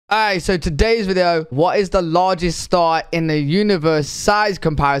Alright, so today's video, what is the largest star in the universe size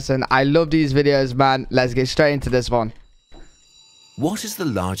comparison? I love these videos, man. Let's get straight into this one. What is the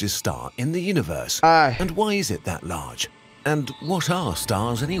largest star in the universe? And why is it that large? And what are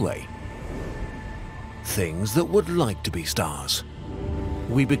stars anyway? Things that would like to be stars.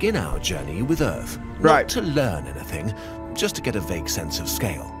 We begin our journey with Earth, not to learn anything, just to get a vague sense of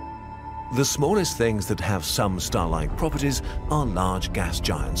scale. The smallest things that have some star-like properties are large gas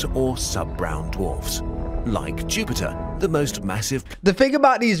giants or sub-brown dwarfs, like Jupiter, the most massive. The thing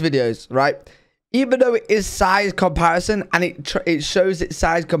about these videos, right? Even though it is size comparison and it shows its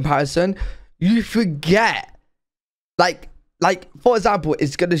size comparison, you forget. Like for example,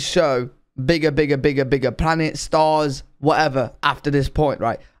 it's gonna show bigger planets, stars, whatever after this point,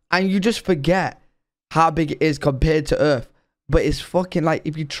 right? And you just forget how big it is compared to Earth. But it's fucking like,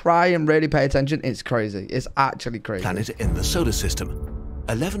 if you try and really pay attention, it's crazy. It's actually crazy. Planet in the solar system,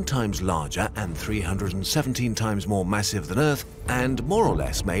 11 times larger and 317 times more massive than Earth, and more or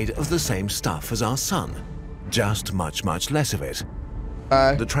less made of the same stuff as our sun. Just much less of it.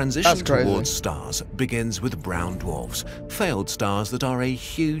 The transition towards stars begins with brown dwarfs, failed stars that are a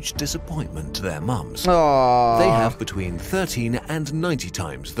huge disappointment to their mums. Aww. They have between 13 and 90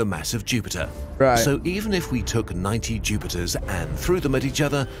 times the mass of Jupiter. So even if we took 90 Jupiters and threw them at each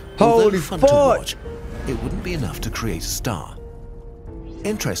other, although fun to watch, it wouldn't be enough to create a star.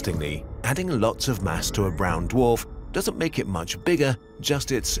 Interestingly, adding lots of mass to a brown dwarf doesn't make it much bigger,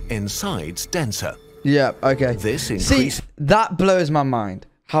 just its insides denser. Yeah, okay. See, that blows my mind.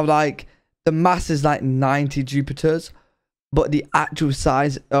 How, like, the mass is like 90 Jupiters, but the actual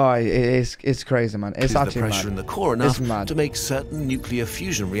size, it's crazy, man. It's actually the pressure in the core enough to make certain nuclear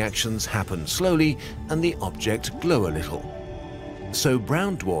fusion reactions happen slowly and the object glow a little. So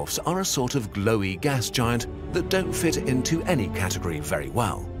brown dwarfs are a sort of glowy gas giant that don't fit into any category very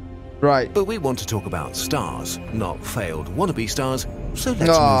well. Right. But we want to talk about stars, not failed wannabe stars, so let's move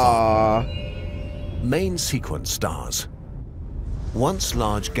on. Main sequence stars. Once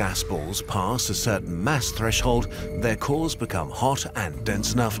large gas balls pass a certain mass threshold, their cores become hot and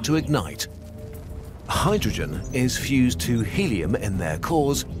dense enough to ignite. Hydrogen is fused to helium in their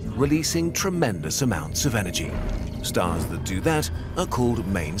cores, releasing tremendous amounts of energy. Stars that do that are called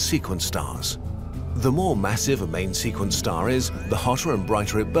main sequence stars. The more massive a main sequence star is, the hotter and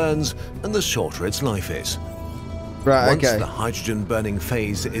brighter it burns, and the shorter its life is. Once the hydrogen burning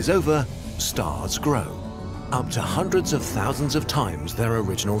phase is over, stars grow, up to hundreds of thousands of times their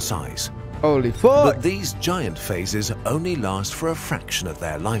original size. Holy fuck! But these giant phases only last for a fraction of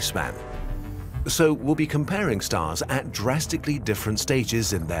their lifespan. So we'll be comparing stars at drastically different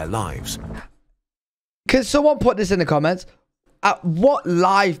stages in their lives. Can someone put this in the comments? At what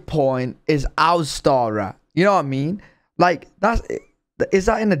life point is our star at? You know what I mean? Like, is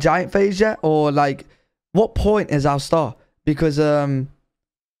that in the giant phase yet? Or like, what point is our star? Because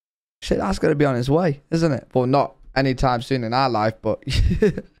shit, that's gonna be on its way, isn't it? Well, not anytime soon in our life, but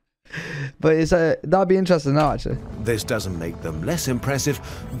but it's that'd be interesting now, actually. This doesn't make them less impressive,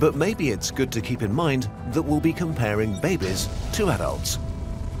 but maybe it's good to keep in mind that we'll be comparing babies to adults.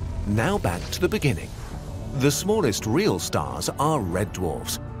 Now back to the beginning. The smallest real stars are red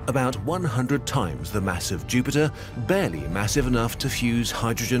dwarfs, about 100 times the mass of Jupiter, barely massive enough to fuse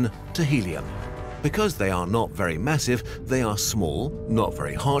hydrogen to helium. Because they are not very massive, they are small, not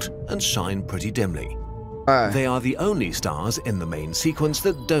very hot, and shine pretty dimly. They are the only stars in the main sequence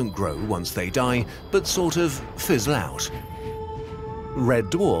that don't grow once they die, but sort of fizzle out. Red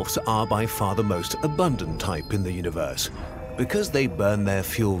dwarfs are by far the most abundant type in the universe. Because they burn their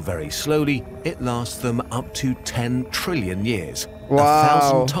fuel very slowly, it lasts them up to 10 trillion years,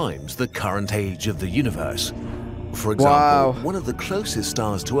 1,000 times the current age of the universe. For example, one of the closest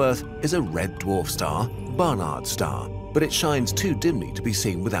stars to Earth is a red dwarf star, Barnard's star, but it shines too dimly to be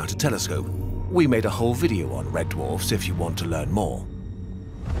seen without a telescope. We made a whole video on red dwarfs if you want to learn more.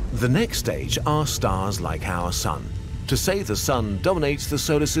 The next stage are stars like our Sun. To say the Sun dominates the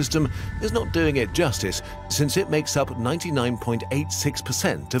solar system is not doing it justice, since it makes up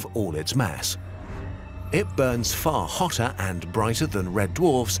 99.86% of all its mass. It burns far hotter and brighter than red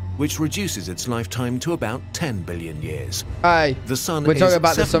dwarfs, which reduces its lifetime to about 10 billion years. The Sun is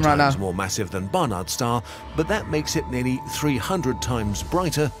 7 times more massive than Barnard's star, but that makes it nearly 300 times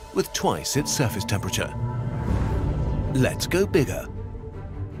brighter with twice its surface temperature. Let's go bigger.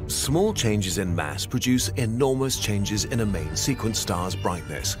 Small changes in mass produce enormous changes in a main sequence star's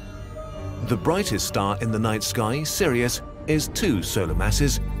brightness. The brightest star in the night sky, Sirius, is 2 solar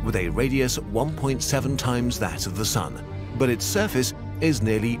masses with a radius 1.7 times that of the Sun, but its surface is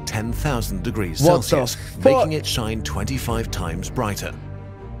nearly 10,000 degrees Celsius, making it shine 25 times brighter.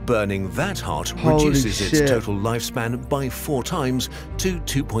 Burning that hot Holy reduces shit. its total lifespan by 4 times to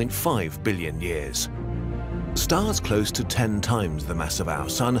 2.5 billion years. Stars close to 10 times the mass of our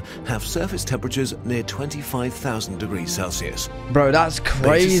Sun have surface temperatures near 25,000 degrees Celsius. Bro, that's Beta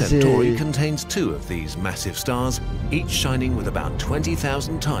crazy. Centauri contains 2 of these massive stars, each shining with about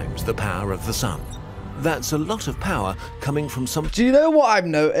 20,000 times the power of the Sun. That's a lot of power coming from some... Do you know what I've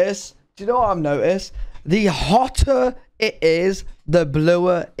noticed? The hotter it is, the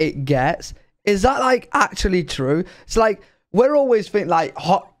bluer it gets. Is that like actually true? It's like we're always think like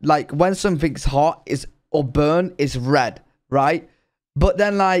hot, like when something's hot is or burn is red, right? But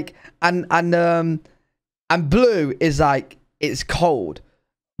then like and blue is like it's cold.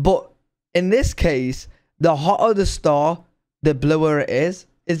 But in this case, the hotter the star, the bluer it is.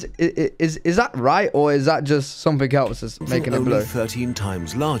 Is that right, or is that just something else that's making it blue? Only 13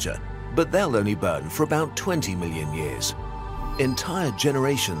 times larger, but they'll only burn for about 20 million years. Entire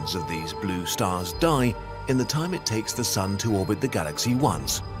generations of these blue stars die in the time it takes the Sun to orbit the galaxy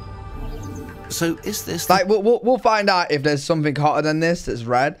once. So is this like we'll find out if there's something hotter than this that's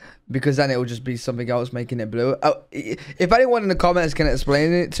red, because then it will just be something else making it blue. If anyone in the comments can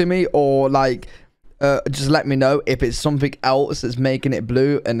explain it to me, or like just let me know if it's something else that's making it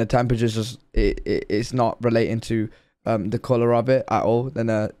blue and the temperature's just it's not relating to the color of it at all,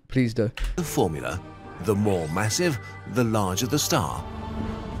 then please do. The formula: the more massive, the larger the star.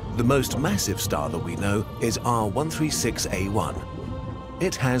 The most massive star that we know is R136A1.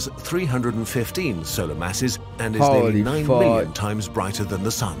 It has 315 solar masses and is nearly 9 million times brighter than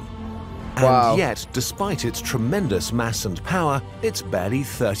the Sun. And yet, despite its tremendous mass and power, it's barely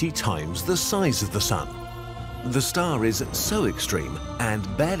 30 times the size of the Sun. The star is so extreme and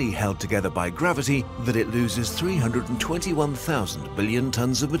barely held together by gravity that it loses 321,000 billion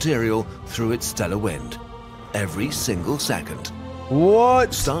tons of material through its stellar wind every single second.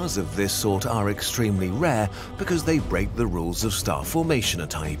 What? Stars of this sort are extremely rare because they break the rules of star formation a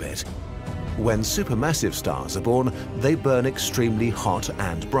tiny bit. When supermassive stars are born, they burn extremely hot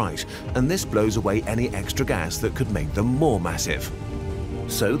and bright, and this blows away any extra gas that could make them more massive.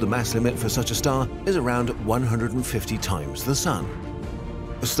 So the mass limit for such a star is around 150 times the Sun.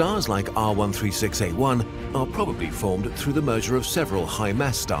 Stars like R136A1 are probably formed through the merger of several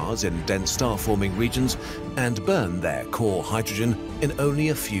high-mass stars in dense star-forming regions and burn their core hydrogen in only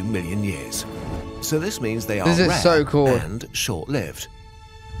a few million years. So this means they are rare and short-lived.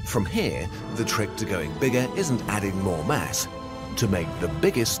 From here, the trick to going bigger isn't adding more mass. To make the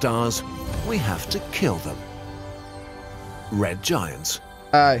biggest stars, we have to kill them. Red giants.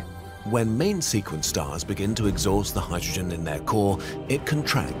 Aye. When main sequence stars begin to exhaust the hydrogen in their core, it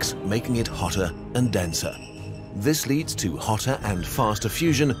contracts, making it hotter and denser. This leads to hotter and faster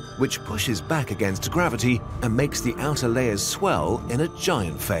fusion, which pushes back against gravity and makes the outer layers swell in a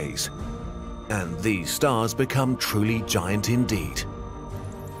giant phase. And these stars become truly giant indeed.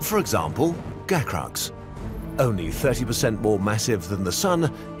 For example, Gacrux. Only 30% more massive than the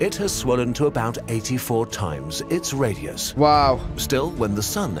Sun, it has swollen to about 84 times its radius. Wow. Still, when the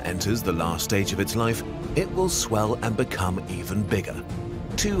Sun enters the last stage of its life, it will swell and become even bigger.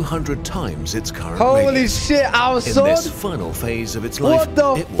 200 times its current radius. Holy shit, our Sun! In this final phase of its life,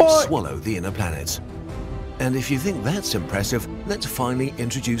 it will swallow the inner planets. And if you think that's impressive, let's finally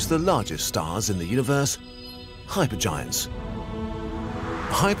introduce the largest stars in the universe, hypergiants.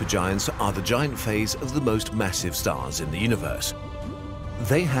 Hypergiants are the giant phase of the most massive stars in the universe.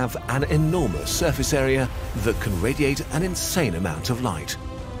 They have an enormous surface area that can radiate an insane amount of light.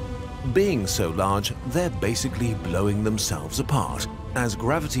 Being so large, they're basically blowing themselves apart, as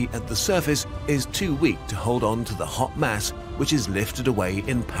gravity at the surface is too weak to hold on to the hot mass which is lifted away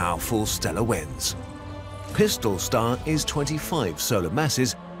in powerful stellar winds. Pistol Star is 25 solar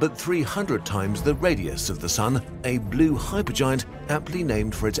masses, but 300 times the radius of the Sun, a blue hypergiant aptly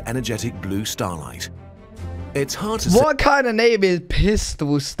named for its energetic blue starlight. It's hard to say what kind of name is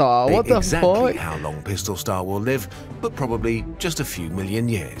Pistol Star? What the fuck? Exactly how long Pistol Star will live, but probably just a few million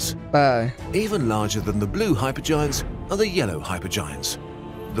years. Even larger than the blue hypergiants are the yellow hypergiants.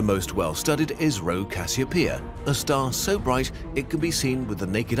 The most well-studied is Rho Cassiopeia, a star so bright it can be seen with the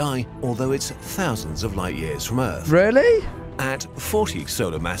naked eye, although it's thousands of light years from Earth. Really? At 40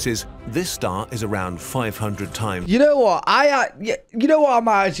 solar masses, this star is around 500 times. You know what? You know what I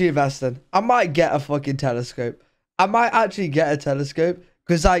might actually invest in? I might get a fucking telescope. I might actually get a telescope,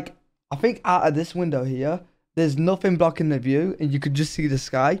 because like I think out of this window here, there's nothing blocking the view, and you could just see the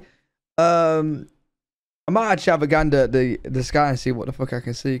sky. I might actually have a gander at the sky and see what the fuck I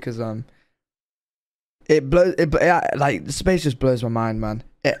can see, because like space just blows my mind, man.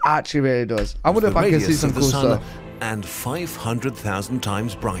 It actually really does. I wonder if I can see some cool stuff. and 500,000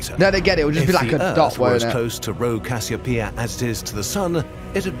 times brighter. Then again, it would just be like a dot, If the Earth were as won't it? close to Rho Cassiopeia as it is to the Sun,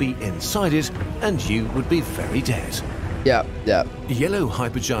 it'd be inside it, and you would be very dead. Yeah, yeah. Yellow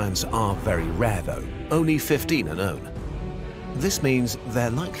hypergiants are very rare though, only 15 are known. This means they're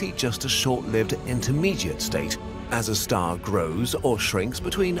likely just a short-lived intermediate state as a star grows or shrinks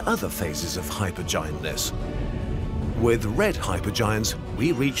between other phases of hypergiantness. With red hypergiants,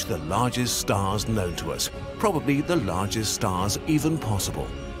 we reach the largest stars known to us, probably the largest stars even possible.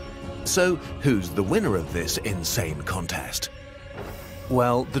 So, who's the winner of this insane contest?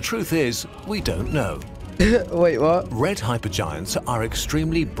 Well, the truth is, we don't know. Wait, what? Red hypergiants are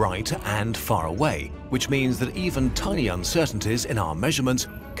extremely bright and far away, which means that even tiny uncertainties in our measurements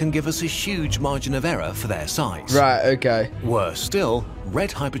can give us a huge margin of error for their size. Right, okay. Worse still,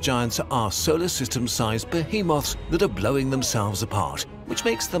 red hypergiants are solar system-sized behemoths that are blowing themselves apart, which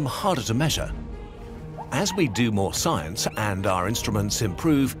makes them harder to measure. As we do more science and our instruments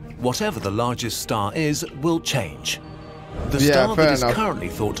improve, whatever the largest star is will change. The star that is currently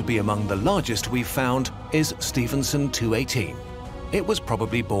thought to be among the largest we've found is Stephenson 218. It was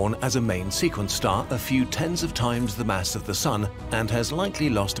probably born as a main sequence star a few tens of times the mass of the Sun and has likely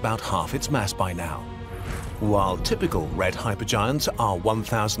lost about half its mass by now. While typical red hypergiants are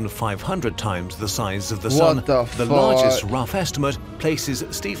 1,500 times the size of the Sun, the largest rough estimate places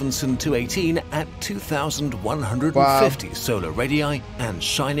Stephenson 218 at 2,150 solar radii and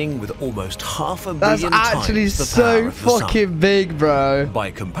shining with almost 500,000 times the power of the Sun. Fucking big, bro.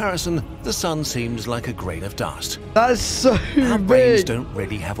 By comparison, the Sun seems like a grain of dust. That's so Our big. brains don't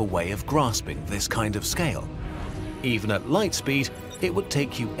really have a way of grasping this kind of scale. Even at light speed, it would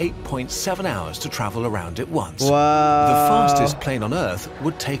take you 8.7 hours to travel around it once. Wow. The fastest plane on Earth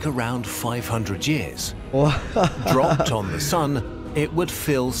would take around 500 years. Wow. Dropped on the Sun, it would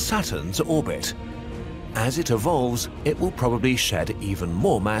fill Saturn's orbit. As it evolves, it will probably shed even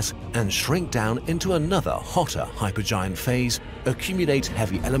more mass and shrink down into another hotter hypergiant phase, accumulate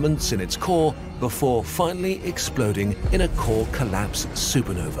heavy elements in its core, before finally exploding in a core collapse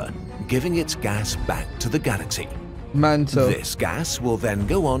supernova, giving its gas back to the galaxy. Mental. This gas will then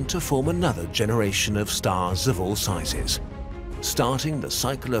go on to form another generation of stars of all sizes, starting the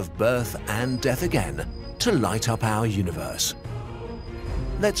cycle of birth and death again to light up our universe.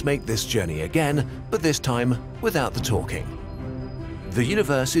 Let's make this journey again, but this time without the talking. The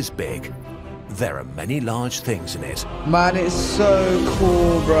universe is big. There are many large things in it. Man, it's so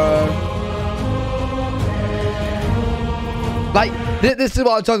cool, bro. Like, this is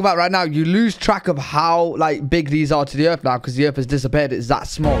what I'm talking about right now. You lose track of how, like, big these are to the Earth now because the Earth has disappeared. It's that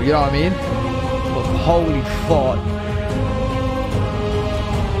small, you know what I mean? But holy fuck.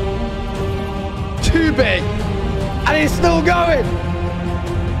 Too big. And it's still going.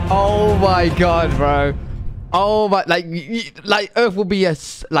 Oh my god, bro. Oh my, like Earth will be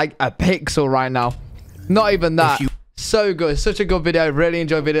like a pixel right now. Not even that. So good. Such a good video. Really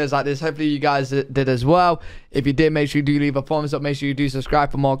enjoy videos like this. Hopefully you guys did as well. If you did, make sure you do leave a thumbs up. Make sure you do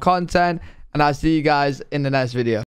subscribe for more content. And I'll see you guys in the next video.